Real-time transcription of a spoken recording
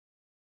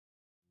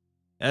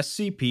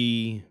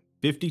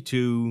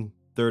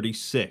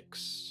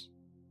SCP-5236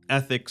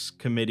 Ethics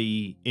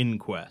Committee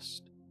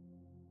Inquest.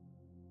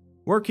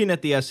 Working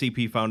at the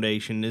SCP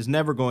Foundation is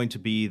never going to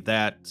be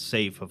that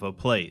safe of a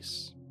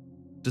place.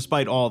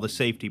 Despite all the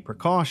safety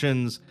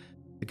precautions,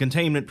 the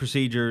containment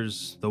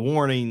procedures, the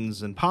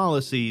warnings, and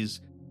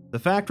policies, the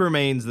fact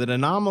remains that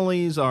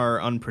anomalies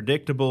are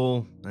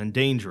unpredictable and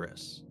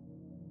dangerous.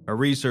 A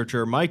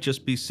researcher might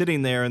just be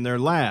sitting there in their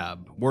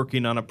lab,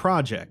 working on a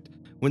project,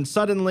 when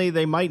suddenly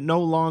they might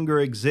no longer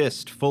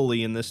exist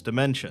fully in this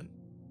dimension.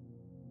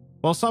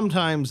 While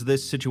sometimes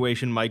this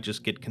situation might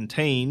just get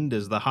contained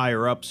as the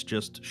higher-ups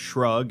just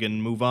shrug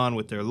and move on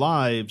with their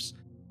lives,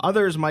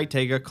 others might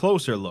take a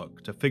closer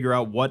look to figure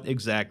out what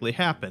exactly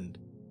happened.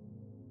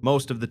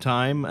 Most of the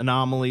time,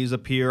 anomalies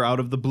appear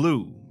out of the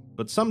blue,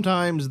 but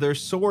sometimes their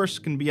source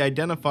can be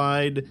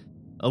identified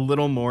a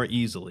little more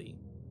easily.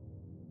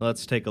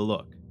 Let's take a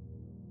look.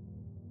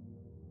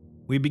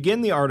 We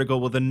begin the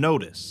article with a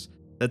notice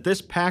that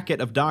this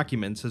packet of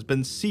documents has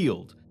been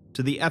sealed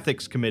to the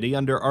Ethics Committee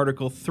under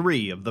Article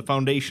 3 of the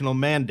Foundational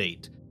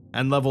Mandate,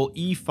 and Level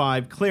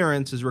E5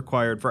 clearance is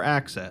required for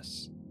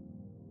access.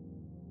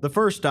 The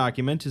first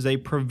document is a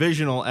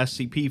provisional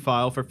SCP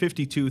file for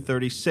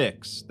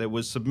 5236 that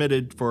was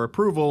submitted for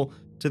approval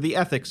to the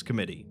Ethics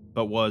Committee,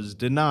 but was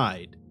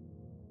denied.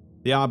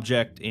 The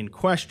object in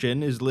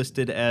question is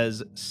listed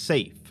as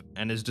safe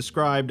and is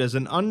described as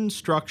an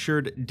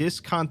unstructured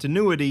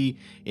discontinuity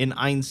in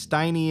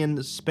Einsteinian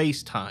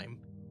spacetime,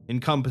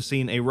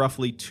 encompassing a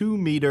roughly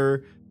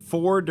 2-meter,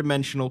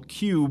 4-dimensional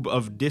cube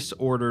of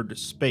disordered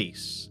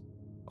space,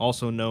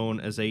 also known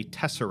as a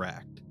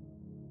tesseract.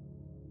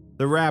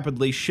 The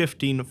rapidly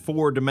shifting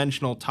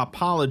 4-dimensional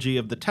topology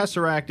of the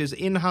tesseract is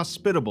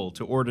inhospitable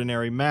to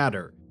ordinary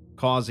matter,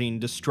 causing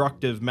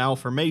destructive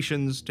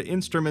malformations to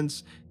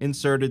instruments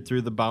inserted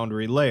through the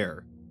boundary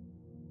layer.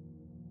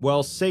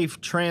 While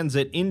safe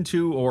transit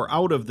into or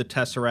out of the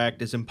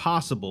tesseract is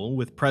impossible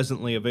with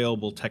presently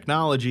available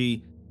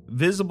technology,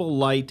 visible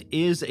light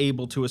is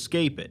able to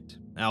escape it,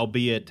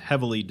 albeit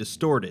heavily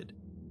distorted.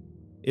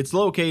 It's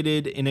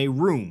located in a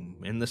room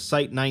in the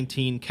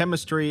Site-19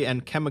 Chemistry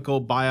and Chemical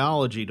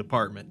Biology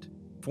Department,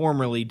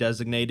 formerly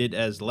designated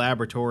as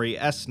Laboratory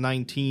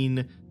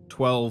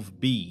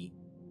S-19-12B.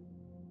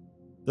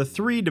 The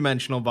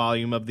 3-dimensional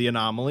volume of the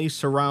anomaly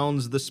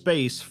surrounds the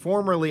space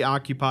formerly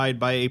occupied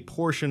by a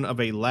portion of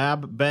a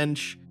lab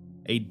bench,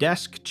 a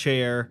desk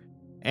chair,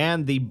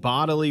 and the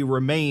bodily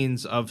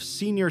remains of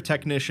Senior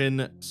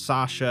Technician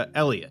Sasha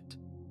Elliott,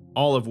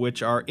 all of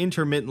which are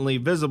intermittently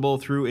visible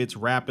through its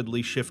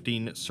rapidly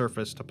shifting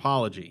surface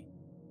topology.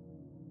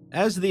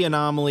 As the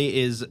anomaly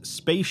is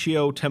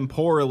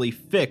spatio-temporally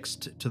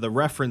fixed to the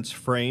reference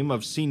frame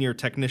of Senior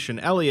Technician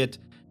Elliott,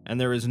 and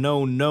there is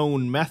no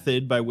known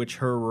method by which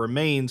her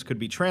remains could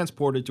be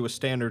transported to a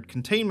standard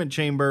containment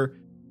chamber,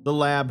 the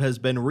lab has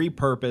been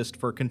repurposed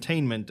for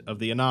containment of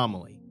the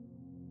anomaly.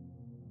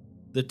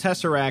 The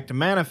Tesseract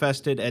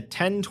manifested at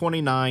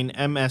 10:29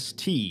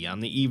 MST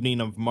on the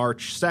evening of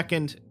March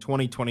 2nd,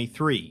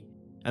 2023,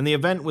 and the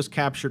event was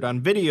captured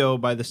on video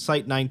by the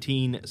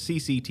Site-19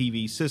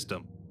 CCTV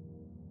system.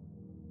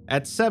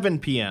 At 7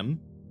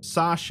 p.m.,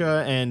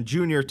 Sasha and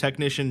Junior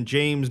Technician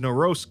James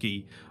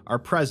Norowski are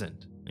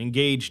present,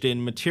 engaged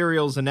in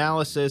materials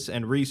analysis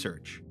and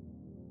research.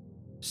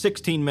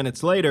 16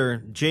 minutes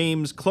later,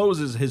 James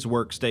closes his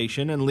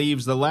workstation and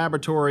leaves the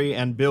laboratory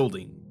and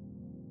building.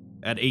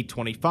 At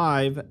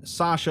 8:25,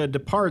 Sasha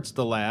departs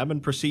the lab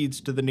and proceeds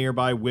to the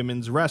nearby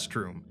women's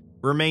restroom,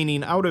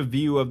 remaining out of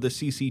view of the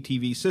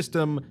CCTV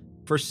system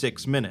for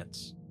 6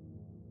 minutes.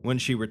 When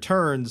she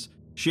returns,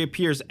 she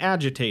appears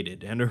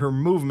agitated and her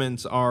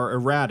movements are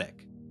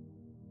erratic.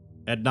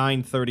 At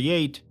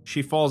 9:38,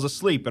 she falls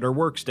asleep at her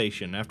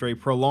workstation after a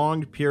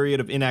prolonged period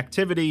of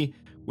inactivity,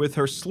 with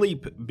her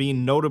sleep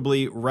being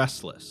notably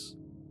restless.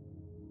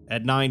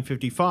 At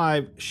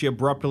 9:55, she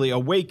abruptly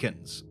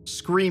awakens,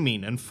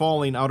 screaming and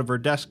falling out of her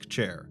desk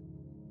chair.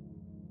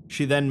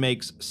 She then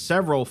makes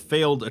several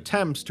failed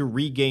attempts to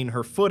regain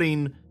her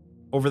footing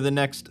over the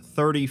next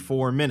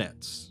 34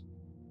 minutes.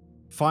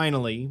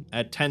 Finally,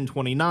 at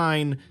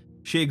 10:29,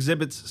 she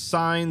exhibits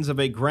signs of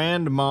a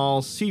grand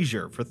mal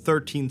seizure for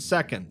 13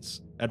 seconds,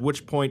 at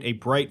which point a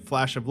bright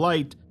flash of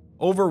light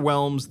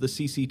overwhelms the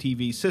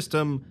CCTV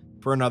system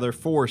for another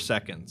 4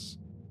 seconds.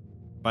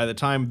 By the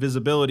time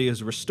visibility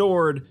is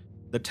restored,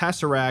 the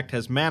Tesseract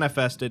has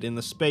manifested in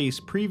the space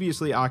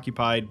previously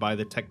occupied by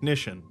the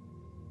technician.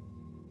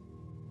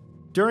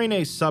 During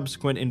a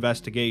subsequent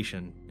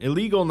investigation,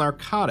 illegal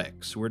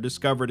narcotics were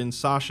discovered in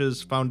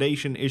Sasha's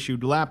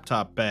Foundation-issued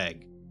laptop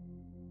bag.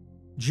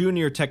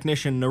 Junior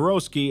Technician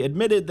Norowski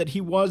admitted that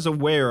he was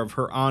aware of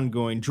her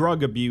ongoing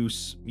drug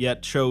abuse,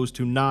 yet chose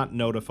to not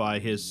notify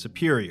his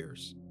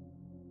superiors.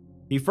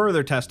 He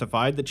further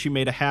testified that she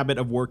made a habit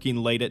of working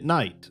late at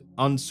night,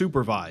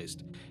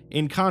 unsupervised,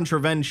 in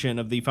contravention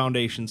of the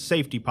Foundation's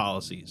safety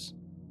policies.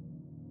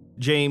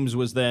 James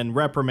was then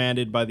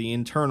reprimanded by the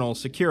Internal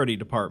Security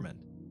Department.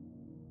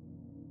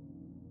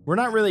 We're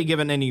not really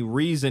given any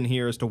reason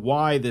here as to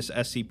why this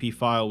SCP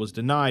file was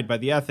denied by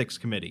the Ethics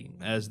Committee,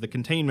 as the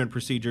containment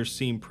procedures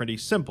seem pretty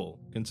simple,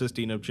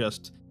 consisting of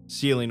just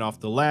sealing off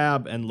the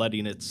lab and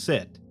letting it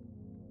sit.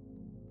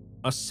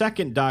 A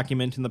second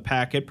document in the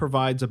packet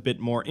provides a bit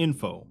more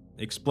info,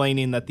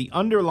 explaining that the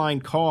underlying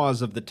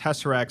cause of the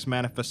Tesseract's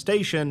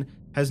manifestation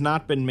has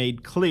not been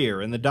made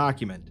clear in the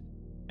document,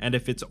 and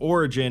if its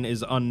origin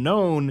is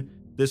unknown,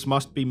 this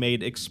must be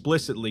made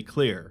explicitly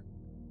clear.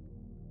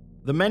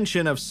 The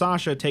mention of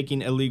Sasha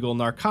taking illegal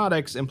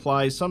narcotics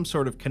implies some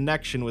sort of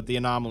connection with the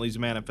anomaly's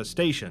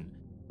manifestation,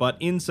 but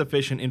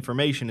insufficient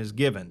information is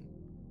given.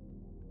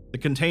 The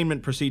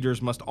containment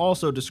procedures must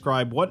also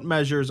describe what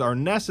measures are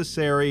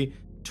necessary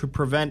to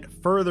prevent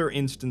further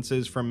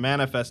instances from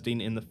manifesting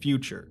in the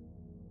future.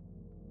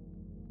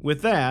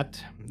 With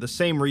that, the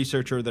same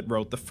researcher that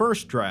wrote the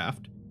first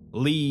draft,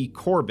 Lee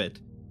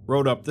Corbett,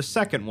 wrote up the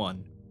second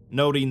one,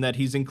 noting that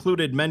he's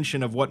included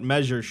mention of what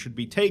measures should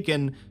be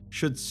taken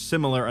should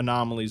similar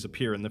anomalies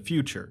appear in the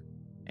future,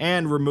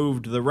 and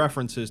removed the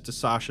references to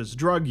Sasha's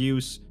drug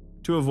use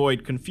to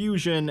avoid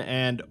confusion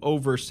and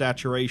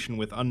oversaturation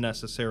with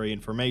unnecessary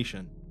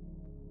information.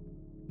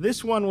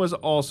 This one was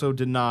also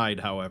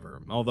denied,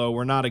 however, although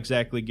we're not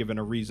exactly given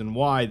a reason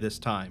why this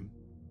time.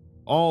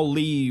 All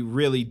Lee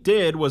really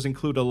did was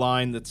include a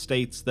line that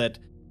states that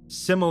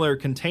similar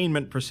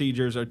containment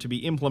procedures are to be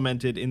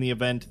implemented in the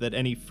event that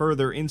any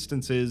further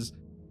instances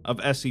of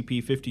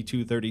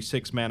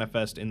SCP-5236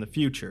 manifest in the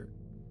future.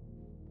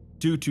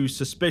 Due to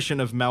suspicion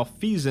of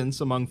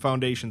malfeasance among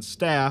Foundation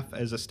staff,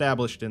 as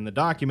established in the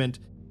document,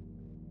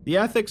 the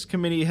Ethics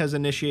Committee has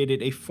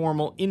initiated a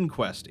formal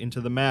inquest into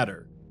the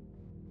matter.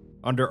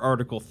 Under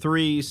Article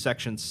 3,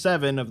 Section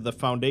 7 of the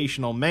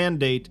Foundational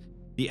Mandate,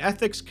 the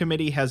Ethics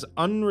Committee has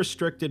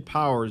unrestricted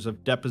powers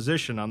of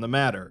deposition on the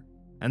matter,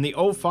 and the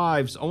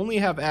O5s only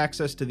have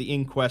access to the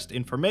inquest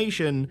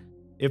information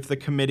if the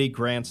committee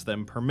grants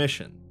them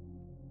permission.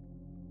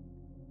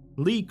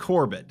 Lee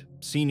Corbett,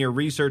 senior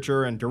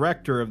researcher and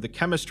director of the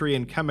Chemistry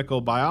and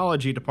Chemical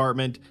Biology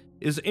Department,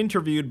 is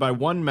interviewed by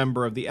one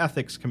member of the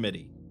Ethics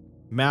Committee,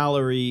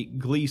 Mallory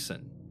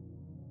Gleason.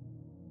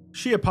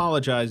 She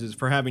apologizes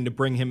for having to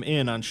bring him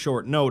in on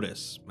short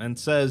notice, and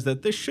says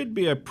that this should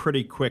be a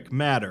pretty quick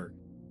matter,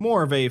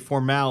 more of a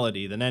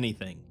formality than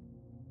anything.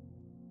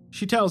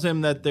 She tells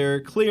him that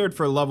they're cleared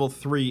for Level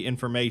 3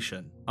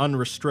 information,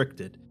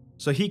 unrestricted,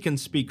 so he can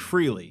speak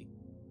freely,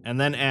 and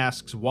then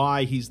asks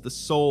why he's the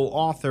sole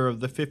author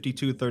of the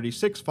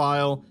 5236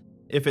 file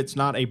if it's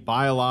not a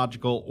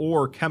biological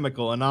or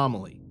chemical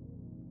anomaly.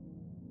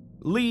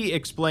 Lee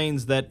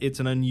explains that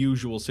it's an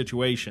unusual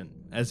situation,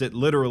 as it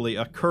literally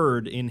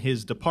occurred in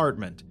his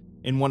department,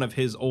 in one of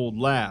his old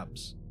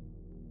labs.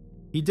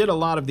 He did a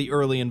lot of the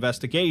early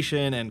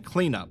investigation and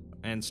cleanup,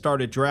 and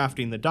started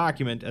drafting the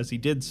document as he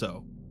did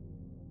so.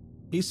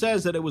 He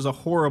says that it was a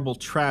horrible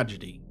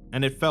tragedy,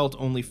 and it felt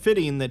only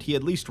fitting that he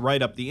at least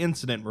write up the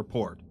incident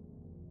report.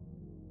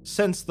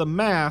 Since the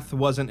math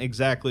wasn't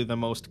exactly the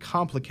most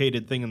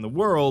complicated thing in the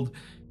world,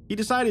 he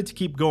decided to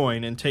keep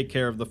going and take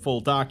care of the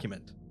full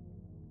document.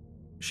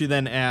 She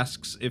then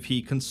asks if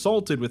he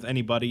consulted with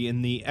anybody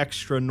in the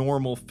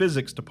extra-normal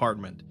physics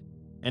department,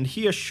 and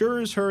he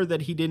assures her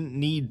that he didn't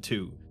need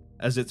to,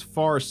 as it's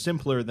far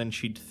simpler than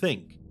she'd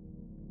think.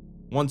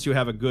 Once you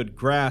have a good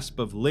grasp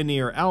of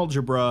linear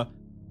algebra,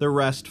 the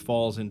rest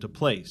falls into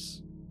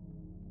place.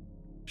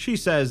 She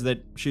says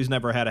that she's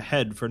never had a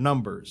head for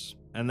numbers,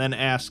 and then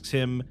asks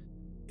him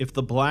if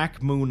the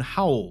black moon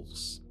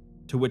howls,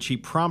 to which he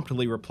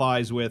promptly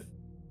replies with,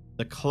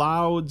 "The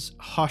clouds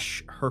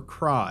hush her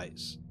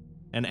cries,"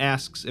 and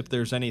asks if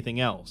there's anything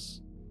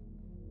else.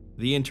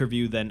 The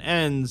interview then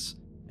ends,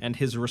 and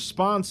his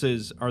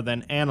responses are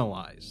then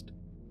analyzed.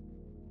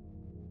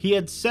 He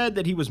had said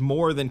that he was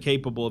more than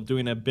capable of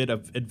doing a bit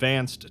of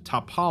advanced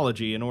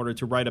topology in order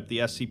to write up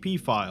the SCP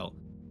file,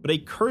 but a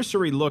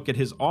cursory look at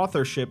his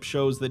authorship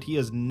shows that he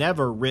has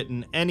never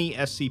written any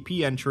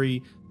SCP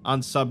entry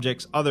on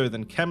subjects other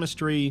than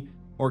chemistry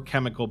or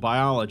chemical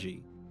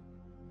biology.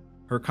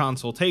 Her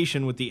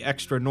consultation with the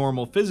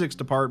extra-normal physics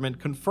department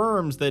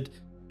confirms that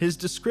his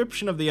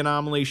description of the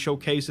anomaly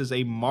showcases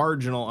a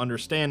marginal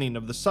understanding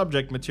of the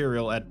subject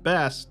material at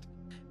best,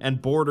 and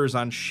borders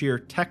on sheer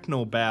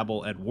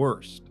technobabble at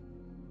worst.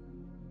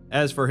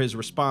 As for his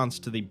response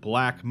to the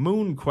Black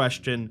Moon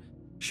question,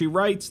 she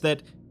writes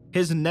that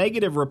his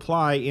negative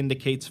reply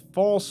indicates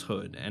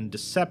falsehood and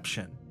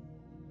deception.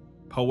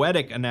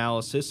 Poetic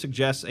analysis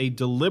suggests a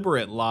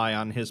deliberate lie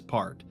on his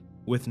part,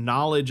 with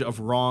knowledge of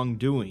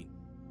wrongdoing.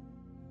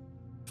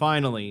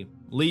 Finally,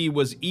 Lee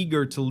was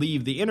eager to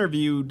leave the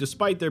interview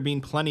despite there being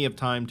plenty of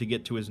time to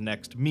get to his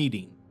next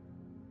meeting.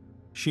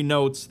 She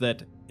notes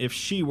that if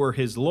she were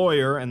his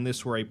lawyer and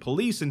this were a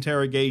police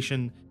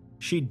interrogation,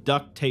 she'd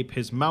duct tape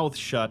his mouth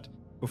shut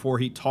before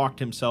he talked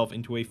himself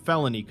into a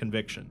felony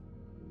conviction.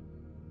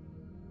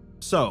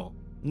 So,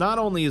 not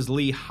only is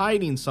Lee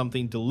hiding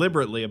something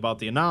deliberately about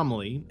the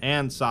anomaly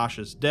and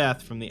Sasha's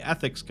death from the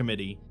Ethics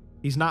Committee,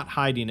 he's not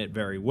hiding it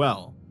very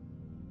well.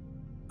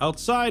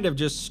 Outside of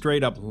just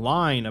straight up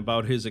lying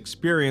about his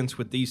experience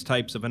with these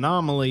types of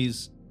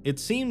anomalies, it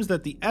seems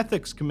that the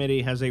Ethics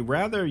Committee has a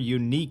rather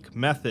unique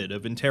method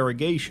of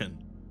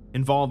interrogation,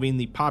 involving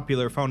the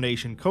popular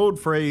Foundation code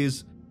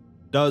phrase,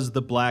 "Does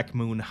the Black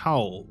Moon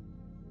howl?"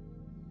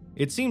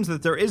 It seems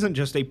that there isn't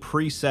just a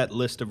preset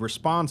list of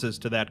responses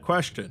to that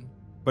question,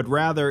 but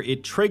rather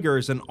it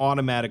triggers an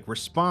automatic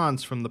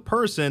response from the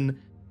person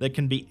that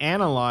can be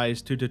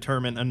analyzed to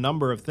determine a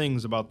number of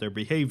things about their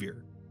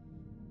behavior.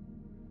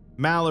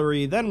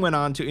 Mallory then went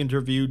on to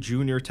interview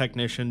junior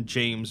technician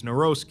James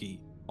Norowski,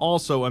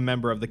 also a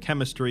member of the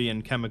chemistry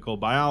and chemical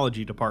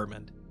biology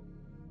department.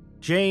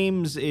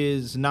 James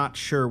is not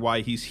sure why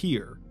he's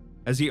here,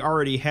 as he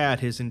already had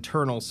his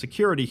internal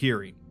security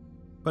hearing,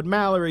 but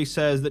Mallory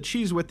says that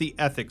she's with the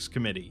ethics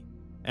committee,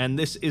 and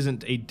this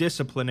isn't a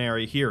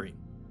disciplinary hearing.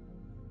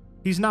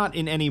 He's not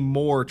in any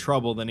more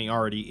trouble than he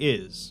already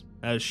is,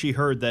 as she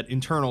heard that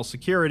internal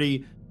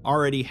security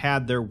already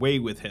had their way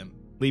with him,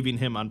 leaving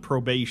him on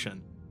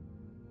probation.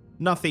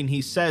 Nothing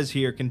he says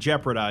here can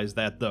jeopardize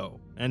that though,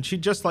 and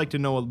she'd just like to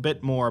know a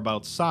bit more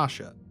about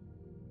Sasha.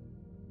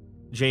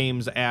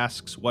 James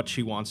asks what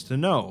she wants to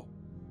know.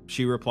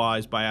 She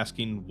replies by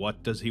asking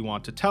what does he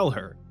want to tell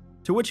her,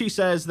 to which he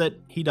says that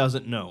he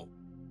doesn't know.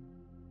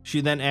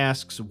 She then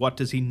asks what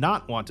does he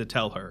not want to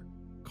tell her,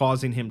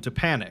 causing him to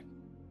panic.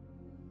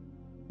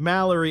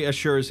 Mallory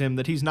assures him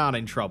that he's not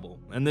in trouble,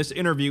 and this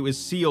interview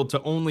is sealed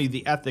to only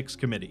the ethics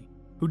committee,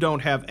 who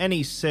don't have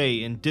any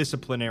say in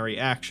disciplinary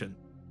action.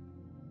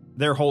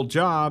 Their whole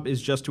job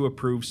is just to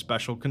approve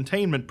special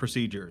containment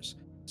procedures,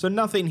 so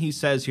nothing he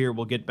says here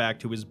will get back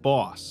to his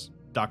boss,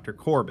 Dr.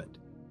 Corbett.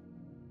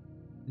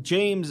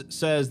 James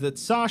says that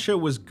Sasha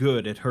was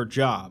good at her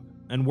job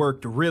and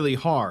worked really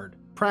hard,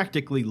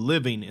 practically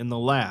living in the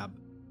lab.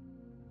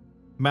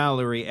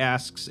 Mallory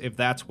asks if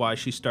that's why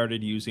she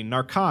started using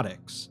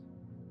narcotics,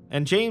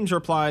 and James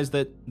replies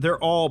that they're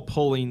all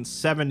pulling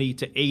 70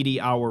 to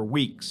 80-hour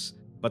weeks,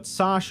 but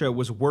Sasha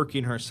was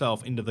working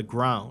herself into the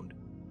ground.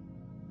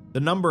 The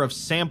number of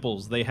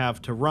samples they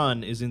have to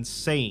run is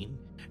insane,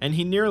 and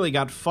he nearly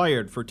got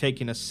fired for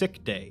taking a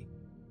sick day.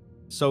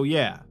 So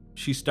yeah,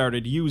 she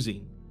started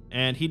using,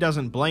 and he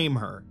doesn't blame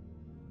her.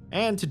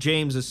 And to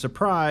James's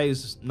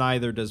surprise,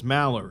 neither does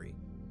Mallory.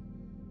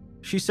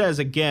 She says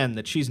again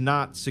that she's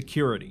not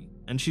security,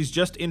 and she's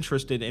just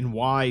interested in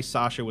why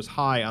Sasha was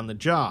high on the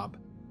job,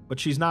 but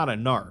she's not a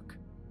narc.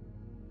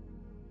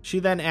 She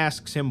then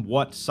asks him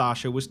what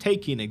Sasha was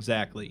taking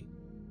exactly,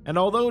 and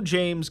although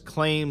James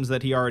claims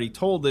that he already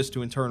told this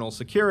to internal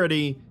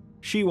security,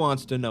 she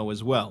wants to know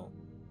as well.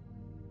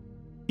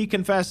 He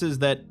confesses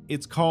that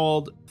it's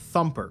called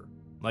Thumper,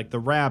 like the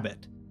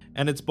rabbit,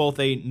 and it's both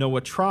a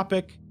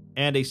nootropic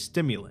and a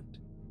stimulant.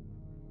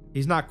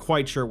 He's not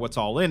quite sure what's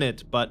all in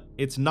it, but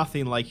it's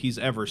nothing like he's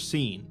ever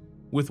seen,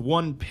 with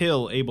one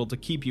pill able to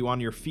keep you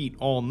on your feet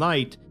all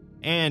night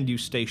and you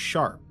stay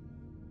sharp.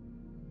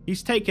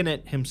 He's taken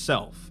it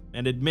himself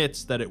and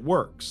admits that it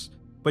works,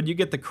 but you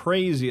get the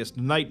craziest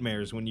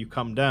nightmares when you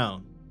come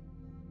down.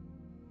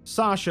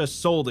 Sasha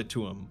sold it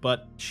to him,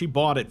 but she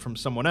bought it from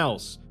someone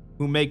else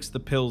who makes the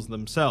pills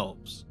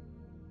themselves.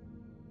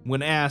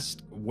 When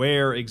asked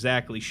where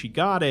exactly she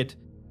got it,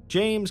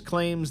 James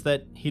claims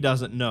that he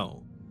doesn't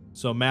know,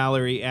 so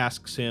Mallory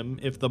asks him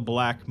if the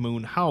Black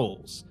Moon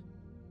howls.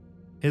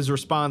 His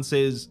response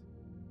is,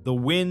 "The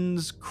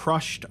winds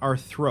crushed our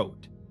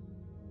throat,"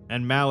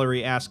 and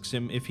Mallory asks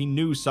him if he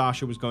knew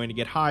Sasha was going to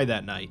get high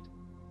that night.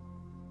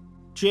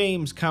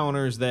 James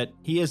counters that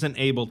he isn't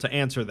able to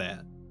answer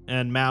that,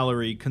 and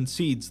Mallory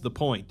concedes the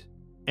point,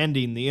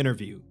 ending the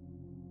interview.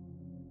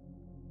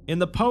 In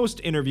the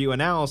post-interview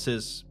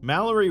analysis,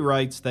 Mallory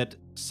writes that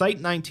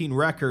Site 19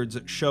 records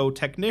show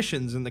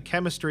technicians in the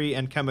chemistry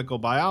and chemical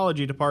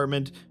biology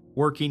department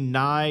working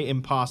nigh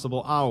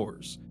impossible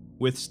hours,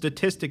 with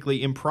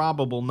statistically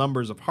improbable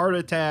numbers of heart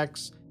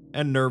attacks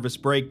and nervous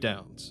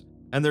breakdowns,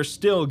 and they're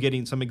still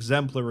getting some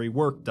exemplary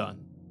work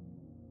done.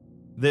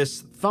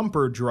 This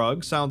Thumper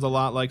drug sounds a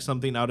lot like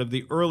something out of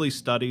the early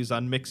studies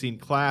on mixing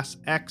Class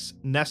X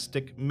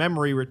nestic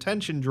memory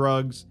retention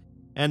drugs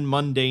and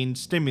mundane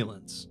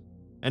stimulants,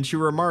 and she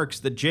remarks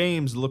that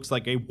James looks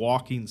like a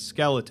walking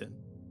skeleton.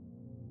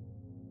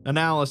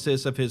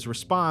 Analysis of his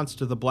response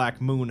to the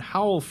Black Moon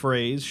howl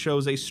phrase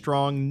shows a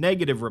strong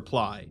negative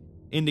reply,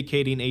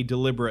 indicating a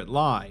deliberate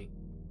lie.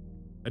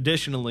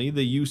 Additionally,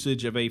 the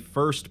usage of a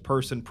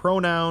first-person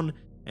pronoun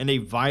and a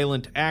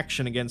violent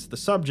action against the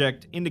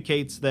subject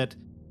indicates that,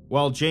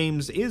 while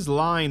James is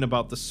lying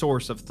about the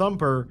source of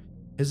Thumper,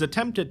 his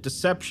attempt at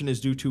deception is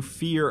due to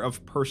fear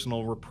of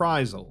personal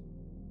reprisal,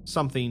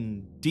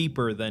 something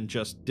deeper than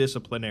just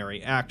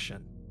disciplinary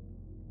action.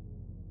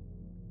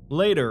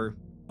 Later,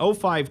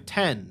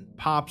 0510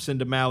 pops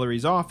into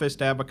Mallory's office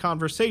to have a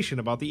conversation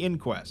about the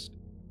inquest.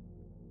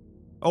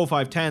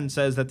 0510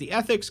 says that the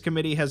ethics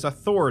committee has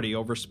authority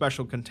over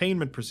special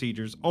containment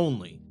procedures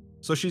only,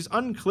 so she's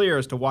unclear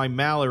as to why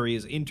Mallory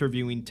is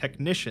interviewing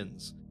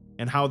technicians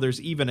and how there's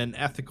even an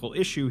ethical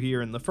issue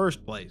here in the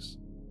first place.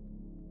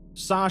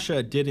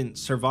 Sasha didn't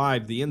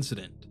survive the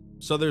incident,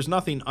 so there's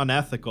nothing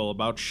unethical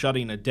about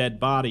shutting a dead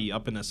body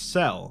up in a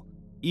cell,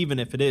 even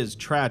if it is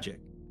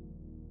tragic.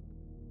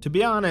 To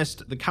be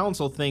honest, the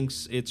council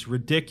thinks it's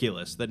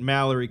ridiculous that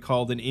Mallory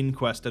called an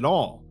inquest at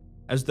all,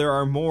 as there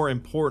are more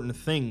important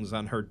things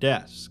on her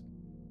desk.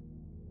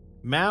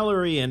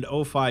 Mallory and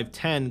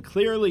 0510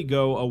 clearly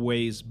go a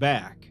ways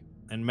back,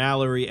 and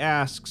Mallory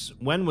asks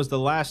when was the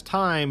last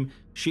time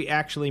she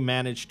actually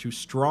managed to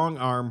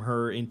strong-arm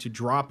her into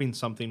dropping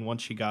something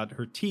once she got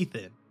her teeth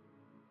in.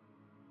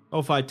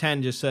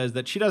 0510 just says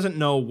that she doesn't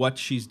know what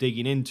she's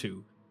digging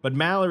into, but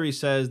Mallory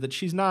says that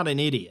she's not an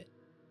idiot.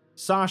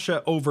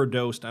 Sasha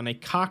overdosed on a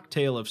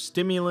cocktail of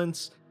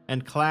stimulants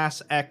and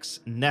Class X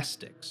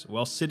nestics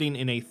while sitting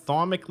in a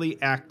thomically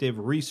active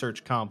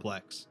research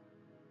complex.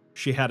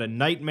 She had a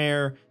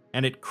nightmare,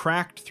 and it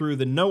cracked through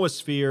the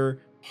noosphere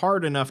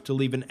hard enough to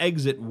leave an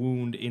exit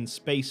wound in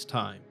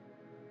space-time.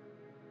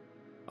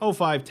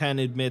 0510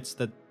 admits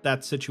that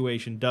that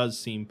situation does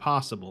seem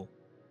possible,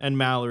 and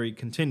Mallory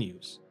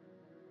continues.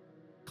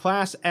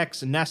 Class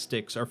X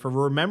nestics are for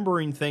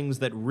remembering things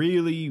that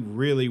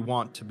really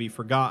want to be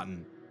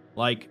forgotten,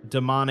 like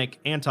demonic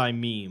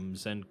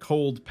anti-memes and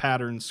cold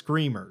pattern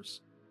screamers.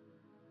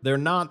 They're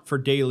not for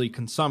daily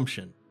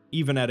consumption,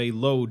 even at a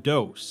low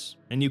dose,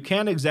 and you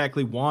can't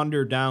exactly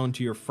wander down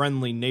to your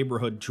friendly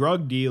neighborhood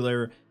drug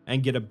dealer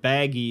and get a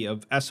baggie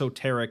of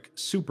esoteric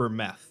super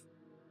meth,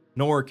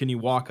 nor can you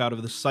walk out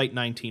of the Site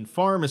 19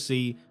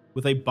 pharmacy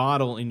with a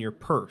bottle in your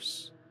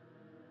purse.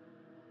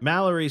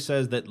 Mallory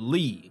says that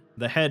Lee,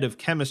 the head of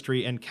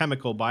chemistry and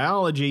chemical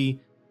biology,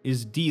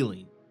 is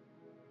dealing.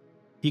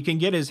 He can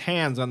get his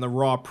hands on the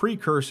raw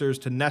precursors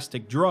to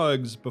nestic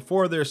drugs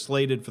before they're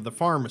slated for the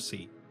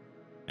pharmacy,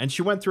 and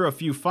she went through a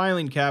few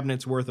filing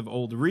cabinets worth of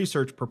old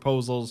research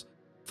proposals,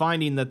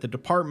 finding that the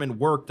department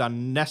worked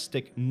on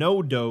nestic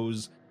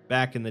no-dos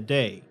back in the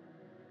day.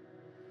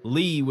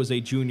 Lee was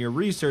a junior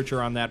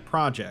researcher on that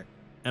project,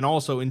 and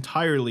also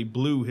entirely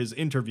blew his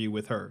interview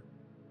with her.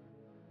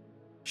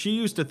 She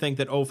used to think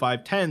that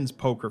 0510's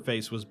poker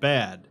face was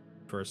bad,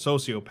 for a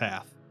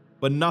sociopath,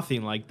 but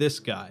nothing like this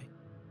guy.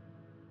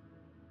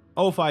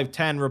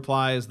 0510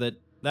 replies that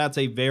that's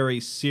a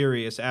very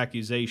serious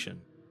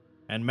accusation,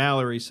 and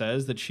Mallory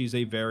says that she's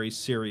a very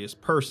serious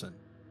person.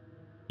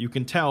 You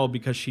can tell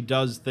because she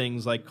does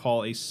things like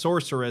call a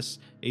sorceress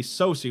a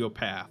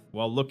sociopath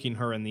while looking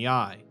her in the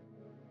eye.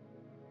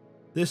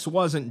 This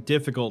wasn't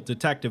difficult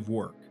detective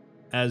work,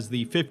 as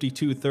the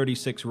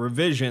 5236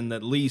 revision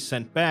that Lee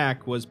sent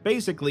back was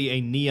basically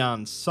a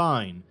neon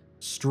sign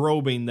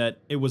strobing that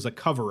it was a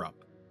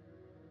cover-up.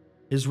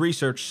 His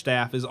research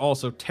staff is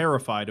also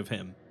terrified of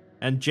him,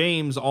 and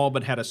James all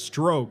but had a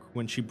stroke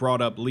when she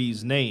brought up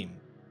Lee's name.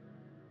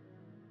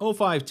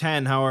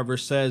 0510, however,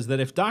 says that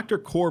if Dr.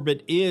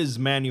 Corbett is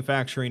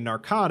manufacturing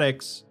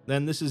narcotics,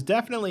 then this is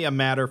definitely a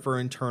matter for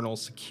internal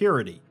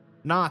security,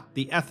 not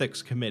the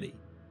ethics committee,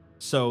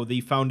 so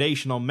the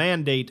foundational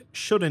mandate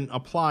shouldn't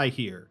apply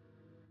here.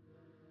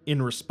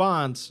 In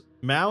response,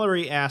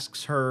 Mallory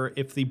asks her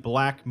if the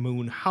Black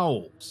Moon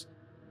howls,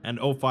 and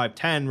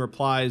 0510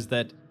 replies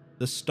that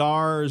the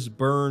stars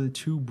burn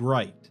too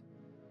bright.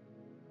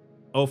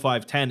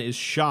 0510 is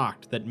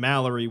shocked that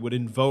Mallory would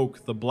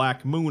invoke the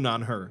Black Moon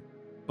on her,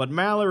 but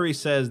Mallory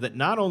says that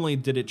not only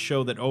did it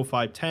show that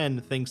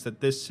 0510 thinks that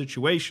this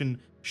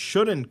situation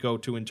shouldn't go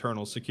to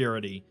internal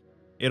security,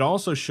 it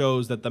also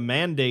shows that the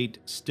mandate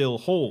still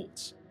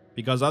holds,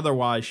 because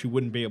otherwise she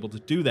wouldn't be able to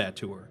do that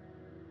to her.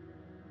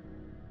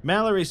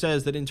 Mallory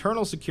says that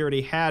internal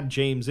security had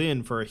James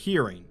in for a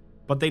hearing,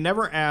 but they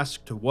never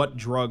asked what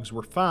drugs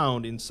were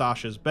found in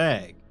Sasha's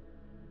bag.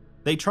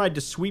 They tried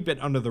to sweep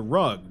it under the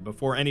rug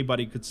before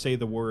anybody could say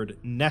the word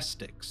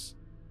nestics.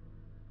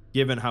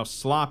 Given how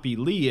sloppy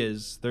Lee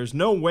is, there's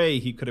no way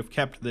he could have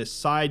kept this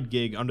side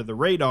gig under the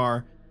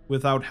radar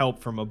without help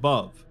from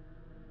above.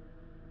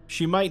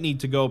 She might need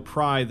to go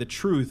pry the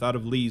truth out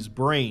of Lee's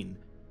brain,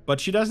 but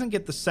she doesn't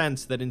get the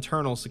sense that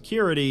internal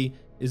security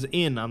is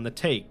in on the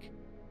take.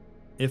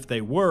 If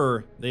they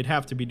were, they'd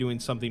have to be doing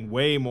something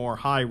way more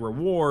high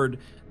reward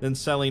than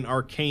selling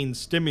arcane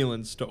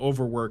stimulants to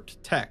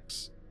overworked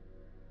techs.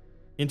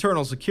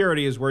 Internal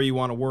security is where you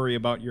want to worry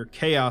about your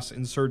Chaos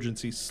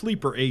Insurgency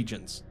sleeper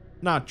agents,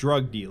 not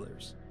drug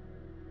dealers.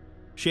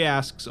 She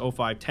asks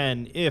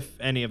 0510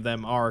 if any of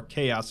them are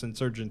Chaos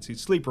Insurgency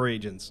sleeper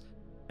agents,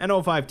 and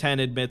 0510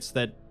 admits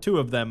that 2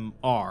 of them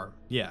are,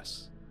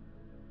 yes.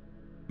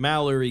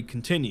 Mallory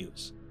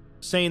continues,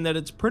 saying that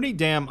it's pretty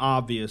damn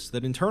obvious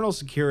that internal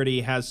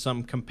security has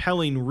some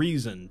compelling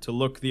reason to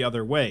look the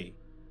other way,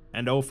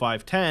 and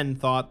 0510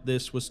 thought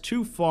this was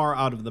too far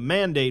out of the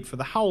mandate for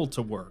the howl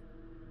to work.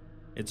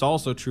 It's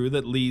also true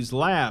that Lee's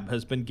lab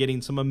has been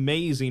getting some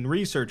amazing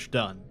research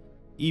done,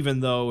 even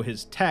though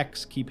his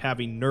techs keep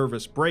having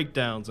nervous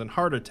breakdowns and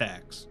heart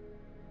attacks.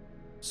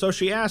 So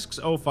she asks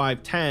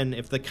 0510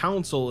 if the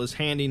council is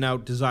handing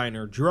out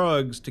designer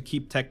drugs to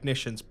keep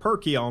technicians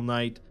perky all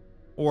night,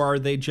 or are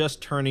they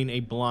just turning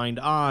a blind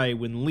eye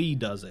when Lee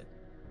does it?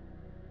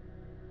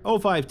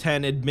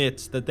 0510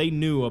 admits that they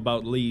knew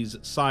about Lee's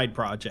side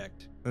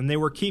project, and they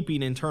were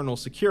keeping internal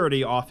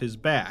security off his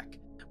back,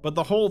 but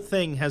the whole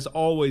thing has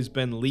always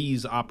been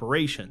Lee's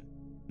operation,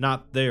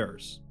 not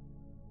theirs.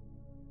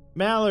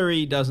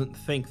 Mallory doesn't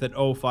think that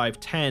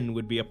 0510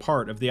 would be a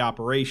part of the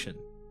operation,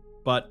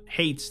 but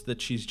hates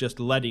that she's just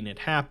letting it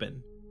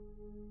happen.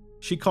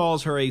 She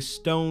calls her a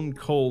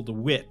stone-cold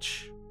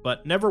witch,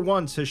 but never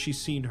once has she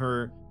seen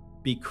her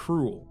be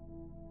cruel.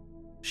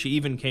 She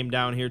even came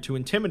down here to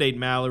intimidate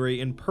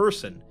Mallory in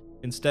person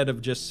instead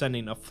of just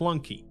sending a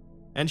flunky,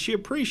 and she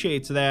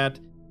appreciates that,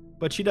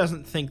 but she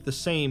doesn't think the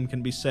same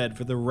can be said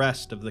for the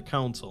rest of the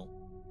council.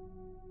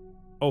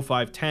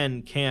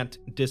 0510 can't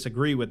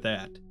disagree with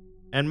that,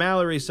 and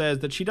Mallory says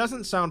that she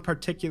doesn't sound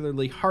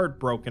particularly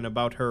heartbroken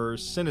about her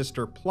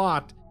sinister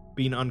plot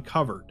being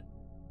uncovered.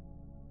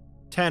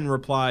 10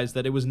 replies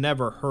that it was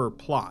never her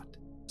plot,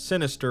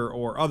 sinister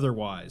or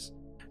otherwise,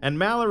 and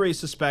Mallory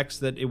suspects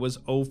that it was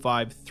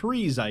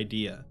 053's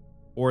idea,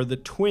 or the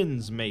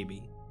twins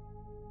maybe.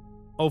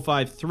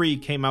 053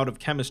 came out of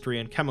chemistry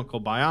and chemical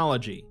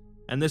biology,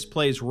 and this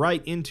plays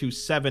right into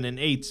 7 and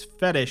 8's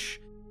fetish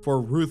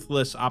for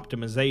ruthless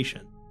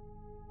optimization.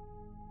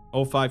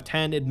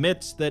 0510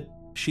 admits that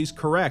she's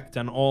correct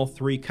on all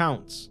 3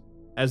 counts,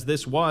 as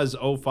this was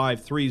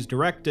 053's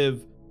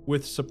directive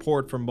with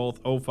support from both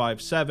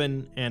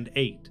 057 and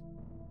 8.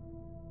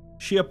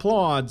 She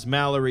applauds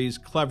Mallory's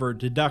clever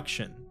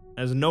deduction,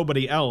 as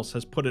nobody else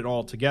has put it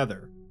all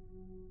together.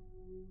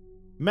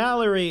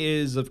 Mallory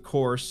is, of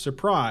course,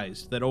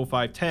 surprised that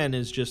 0510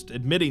 is just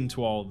admitting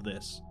to all of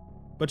this,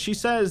 but she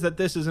says that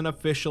this is an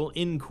official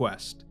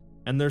inquest,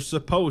 and they're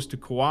supposed to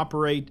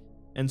cooperate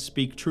and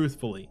speak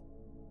truthfully.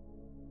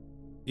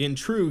 In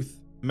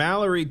truth,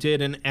 Mallory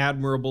did an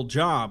admirable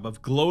job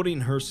of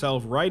gloating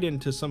herself right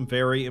into some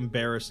very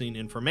embarrassing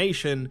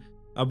information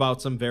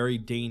about some very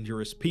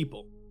dangerous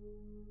people.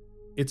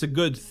 It's a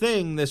good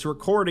thing this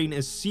recording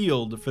is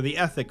sealed for the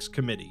Ethics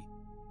Committee,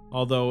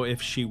 although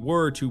if she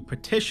were to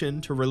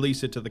petition to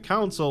release it to the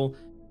Council,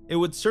 it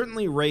would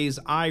certainly raise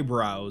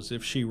eyebrows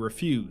if she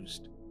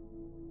refused.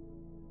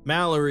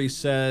 Mallory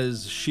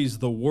says she's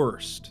the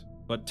worst,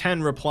 but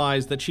 10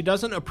 replies that she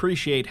doesn't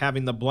appreciate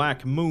having the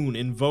Black Moon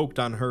invoked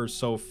on her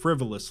so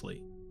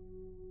frivolously.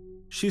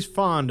 She's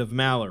fond of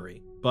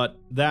Mallory, but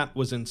that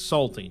was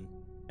insulting,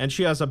 and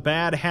she has a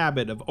bad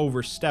habit of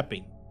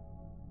overstepping.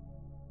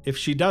 If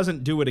she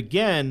doesn't do it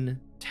again,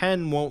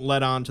 10 won't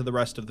let on to the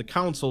rest of the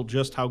council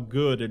just how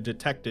good a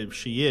detective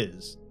she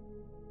is.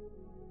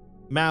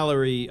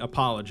 Mallory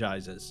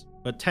apologizes,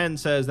 but 10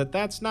 says that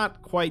that's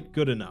not quite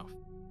good enough.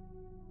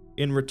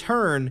 In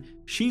return,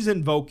 she's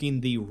invoking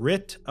the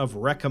writ of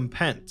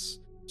recompense,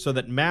 so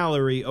that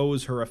Mallory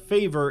owes her a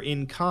favor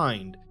in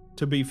kind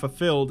to be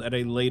fulfilled at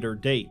a later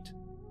date.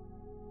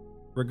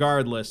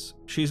 Regardless,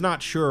 she's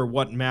not sure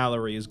what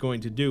Mallory is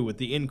going to do with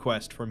the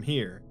inquest from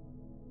here.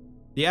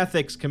 The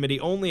Ethics Committee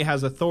only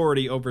has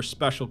authority over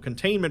special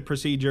containment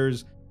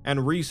procedures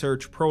and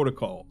research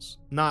protocols,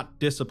 not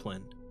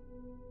discipline.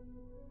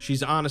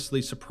 She's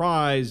honestly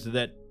surprised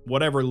that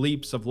whatever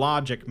leaps of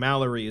logic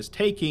Mallory is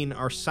taking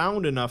are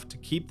sound enough to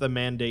keep the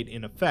mandate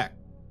in effect.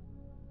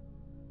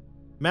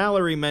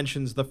 Mallory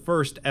mentions the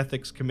first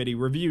Ethics Committee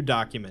review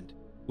document,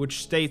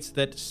 which states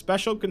that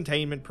special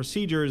containment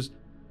procedures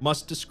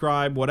must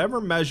describe whatever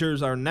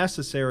measures are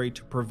necessary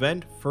to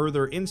prevent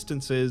further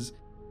instances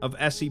of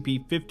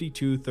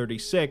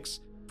SCP-5236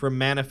 from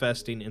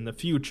manifesting in the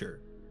future.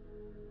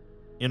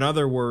 In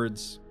other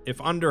words,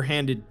 if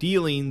underhanded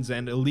dealings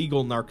and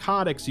illegal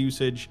narcotics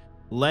usage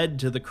led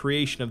to the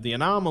creation of the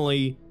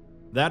anomaly,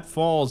 that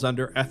falls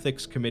under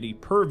Ethics Committee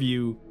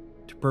purview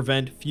to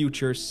prevent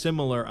future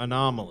similar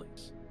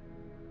anomalies.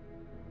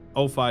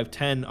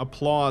 0510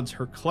 applauds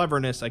her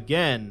cleverness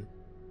again,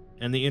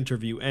 and the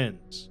interview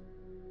ends.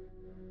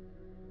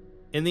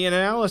 In the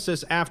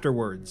analysis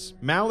afterwards,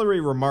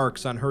 Mallory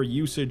remarks on her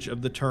usage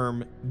of the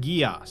term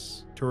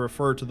Gias to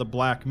refer to the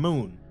Black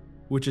Moon,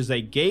 which is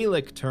a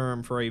Gaelic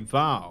term for a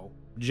vow,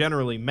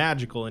 generally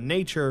magical in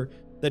nature,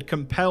 that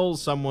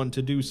compels someone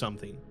to do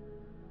something.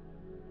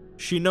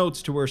 She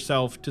notes to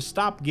herself to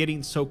stop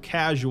getting so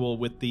casual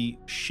with the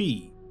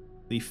she,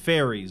 the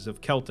fairies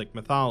of Celtic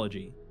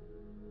mythology.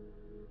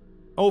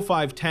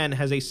 0510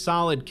 has a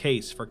solid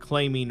case for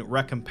claiming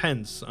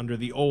recompense under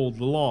the old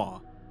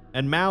law,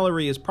 and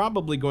Mallory is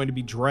probably going to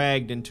be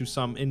dragged into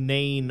some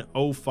inane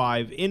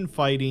 05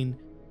 infighting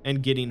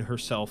and getting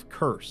herself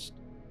cursed.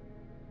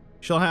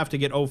 She'll have to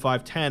get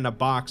 0510 a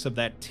box of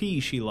that tea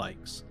she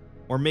likes,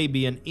 or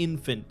maybe an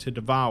infant to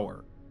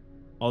devour,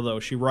 although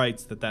she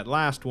writes that that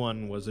last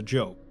one was a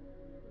joke.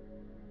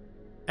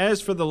 As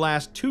for the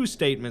last 2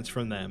 statements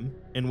from them,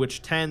 in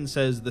which 10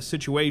 says the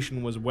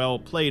situation was well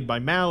played by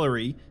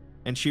Mallory,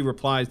 and she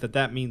replies that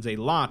that means a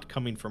lot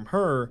coming from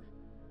her,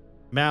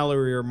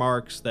 Mallory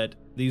remarks that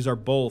these are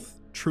both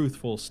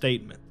truthful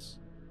statements.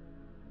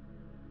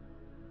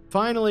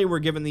 Finally, we're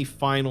given the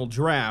final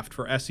draft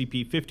for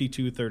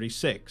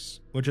SCP-5236,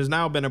 which has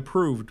now been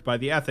approved by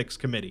the Ethics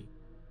Committee.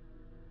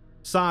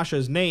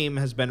 Sasha's name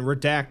has been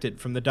redacted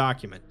from the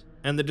document,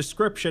 and the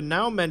description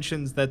now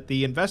mentions that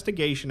the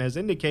investigation has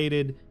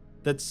indicated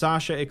that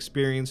Sasha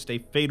experienced a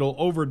fatal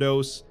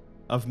overdose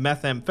of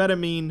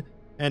methamphetamine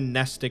and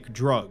nestic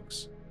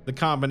drugs, the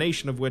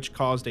combination of which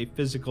caused a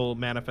physical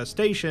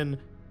manifestation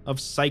of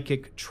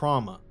psychic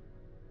trauma.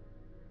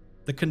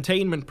 The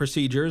containment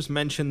procedures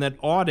mention that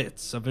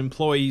audits of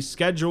employees'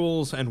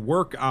 schedules and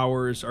work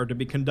hours are to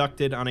be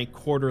conducted on a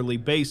quarterly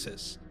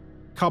basis,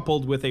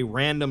 coupled with a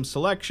random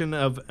selection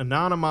of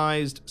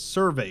anonymized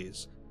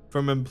surveys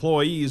from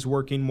employees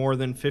working more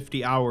than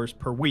 50 hours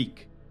per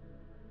week.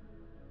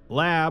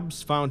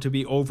 Labs found to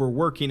be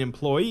overworking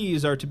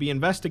employees are to be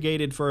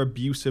investigated for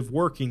abusive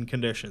working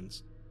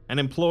conditions, and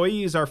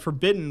employees are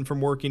forbidden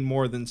from working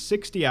more than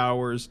 60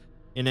 hours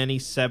in any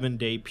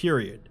 7-day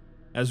period,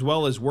 as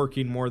well as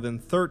working more than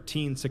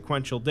 13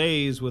 sequential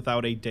days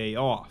without a day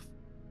off.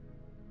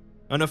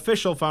 An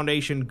official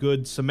Foundation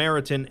Good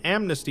Samaritan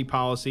amnesty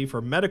policy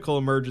for medical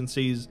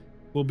emergencies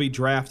will be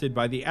drafted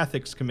by the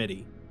Ethics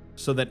Committee,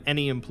 so that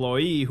any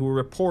employee who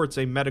reports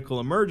a medical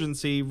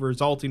emergency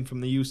resulting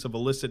from the use of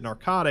illicit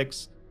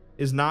narcotics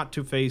is not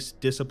to face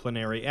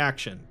disciplinary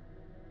action.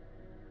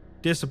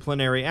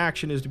 Disciplinary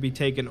action is to be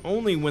taken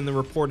only when the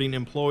reporting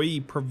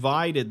employee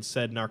provided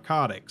said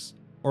narcotics,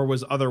 or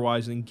was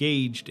otherwise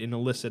engaged in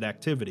illicit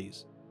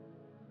activities.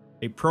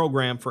 A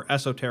program for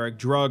esoteric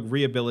drug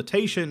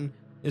rehabilitation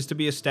is to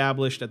be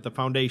established at the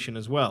Foundation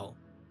as well,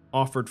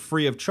 offered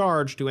free of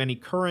charge to any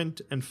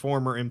current and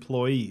former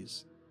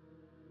employees.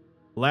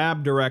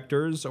 Lab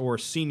directors or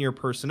senior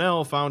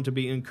personnel found to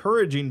be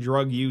encouraging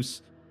drug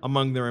use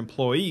among their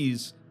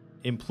employees,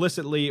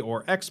 implicitly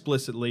or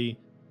explicitly,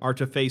 are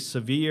to face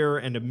severe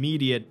and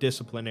immediate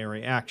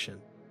disciplinary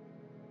action.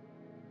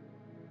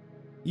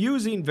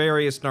 Using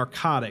various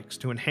narcotics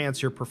to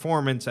enhance your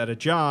performance at a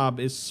job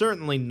is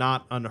certainly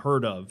not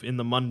unheard of in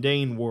the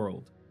mundane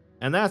world,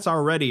 and that's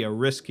already a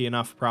risky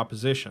enough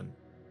proposition.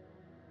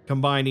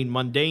 Combining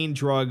mundane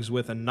drugs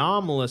with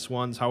anomalous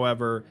ones,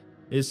 however,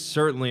 is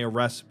certainly a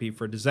recipe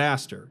for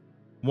disaster,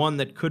 one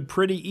that could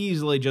pretty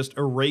easily just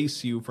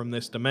erase you from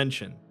this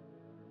dimension.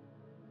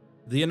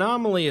 The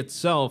anomaly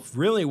itself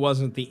really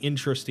wasn't the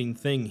interesting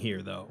thing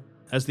here, though,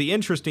 as the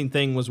interesting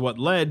thing was what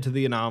led to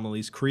the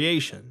anomaly's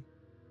creation.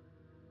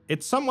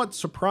 It's somewhat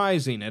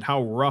surprising at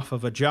how rough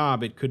of a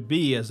job it could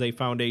be as a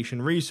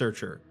Foundation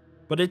researcher,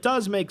 but it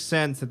does make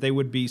sense that they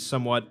would be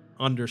somewhat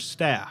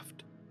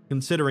understaffed,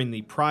 considering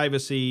the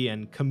privacy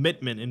and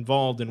commitment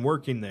involved in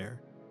working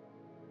there.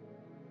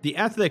 The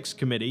Ethics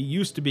Committee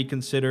used to be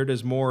considered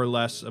as more or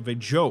less of a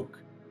joke,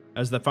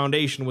 as the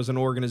Foundation was an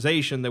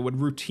organization that would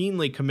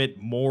routinely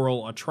commit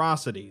moral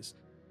atrocities,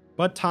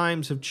 but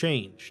times have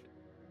changed.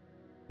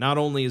 Not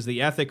only is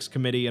the Ethics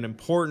Committee an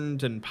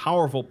important and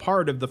powerful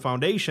part of the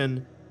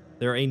Foundation,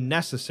 they're a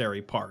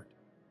necessary part.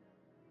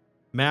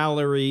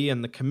 Mallory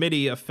and the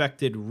committee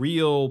affected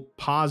real,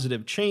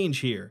 positive change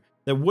here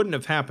that wouldn't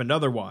have happened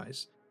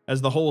otherwise,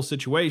 as the whole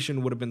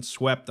situation would have been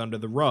swept under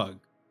the rug.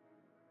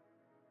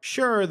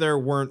 Sure, there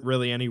weren't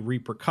really any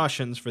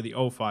repercussions for the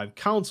O5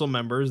 council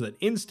members that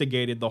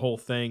instigated the whole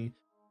thing,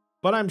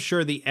 but I'm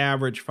sure the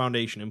average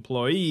Foundation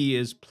employee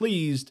is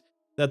pleased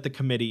that the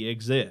committee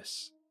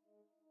exists.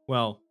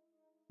 Well,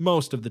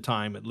 most of the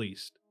time at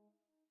least.